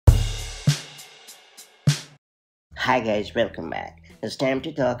Hi guys, welcome back. It's time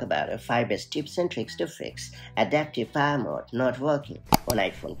to talk about 5 best tips and tricks to fix adaptive power mode not working on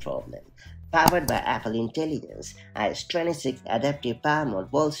iPhone problem. Powered by Apple Intelligence, iOS 26 adaptive power mode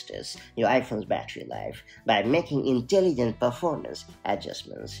bolsters your iPhone's battery life by making intelligent performance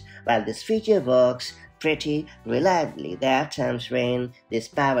adjustments. While this feature works pretty reliably, there are times when this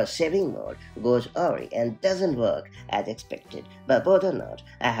power saving mode goes awry and doesn't work as expected. But bother not,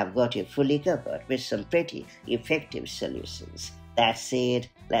 I have got you fully covered with some pretty effective solutions. That said,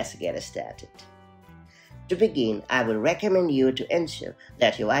 let's get started. To begin, I will recommend you to ensure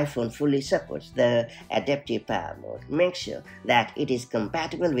that your iPhone fully supports the adaptive power mode. Make sure that it is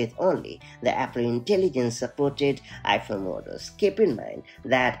compatible with only the Apple Intelligence supported iPhone models. Keep in mind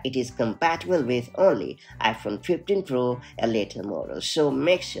that it is compatible with only iPhone 15 Pro and later models, so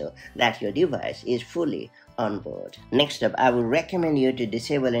make sure that your device is fully on board. Next up, I will recommend you to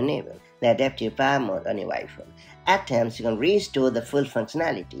enable the adaptive power mode on your iPhone. At times, you can restore the full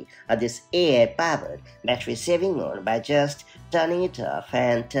functionality of this AI-powered battery-saving mode by just turning it off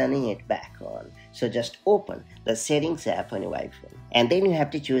and turning it back on. So just open the Settings app on your iPhone, and then you have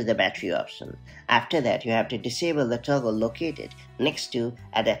to choose the battery option. After that, you have to disable the toggle located next to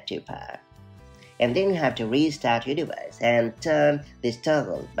Adaptive Power. And then you have to restart your device and turn this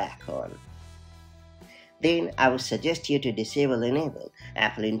toggle back on. Then I would suggest you to enable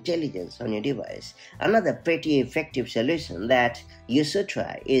Apple Intelligence on your device. Another pretty effective solution that you should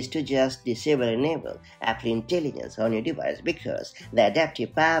try is to just enable Apple Intelligence on your device, because the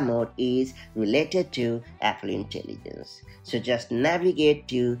adaptive power mode is related to Apple Intelligence. So just navigate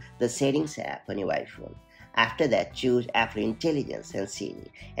to the Settings app on your iPhone. After that, choose Apple Intelligence and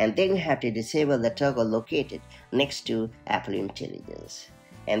Siri, and then you have to disable the toggle located next to Apple Intelligence.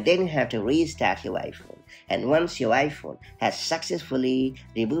 And then you have to restart your iPhone. And once your iPhone has successfully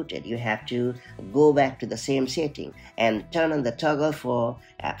rebooted, you have to go back to the same setting and turn on the toggle for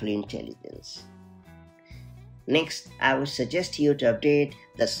Apple Intelligence. Next, I would suggest you to update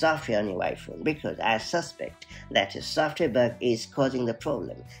the software on your iPhone, because I suspect that a software bug is causing the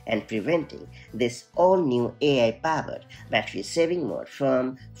problem and preventing this all-new AI-powered battery-saving mode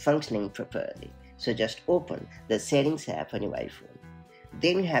from functioning properly. So just open the Settings app on your iPhone.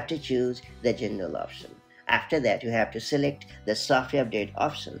 Then you have to choose the General option. After that, you have to select the Software Update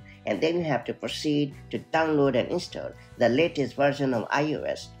option, and then you have to proceed to download and install the latest version of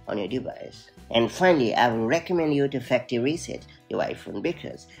iOS on your device. And finally, I will recommend you to factory reset your iPhone,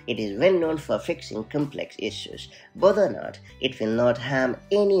 because it is well known for fixing complex issues. Bother not, it will not harm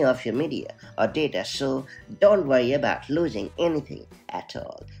any of your media or data, so don't worry about losing anything at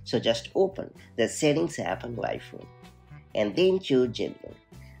all. So just open the Settings app on your iPhone, and then choose General.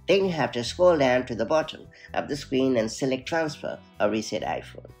 Then you have to scroll down to the bottom of the screen and select Transfer or Reset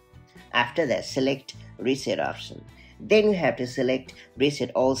iPhone. After that, select Reset option. Then you have to select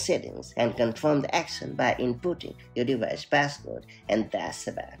Reset All Settings and confirm the action by inputting your device passcode, and that's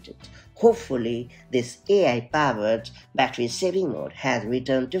about it. Hopefully, this AI-powered battery-saving mode has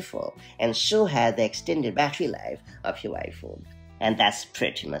returned to form, and so has the extended battery life of your iPhone. And that's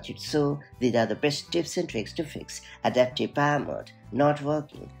pretty much it. So these are the best tips and tricks to fix adaptive power mode not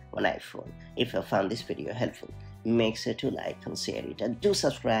working on iPhone. If you found this video helpful, make sure to like and share it, and do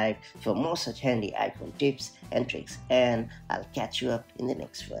subscribe for more such handy iPhone tips and tricks, and I'll catch you up in the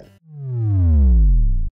next one.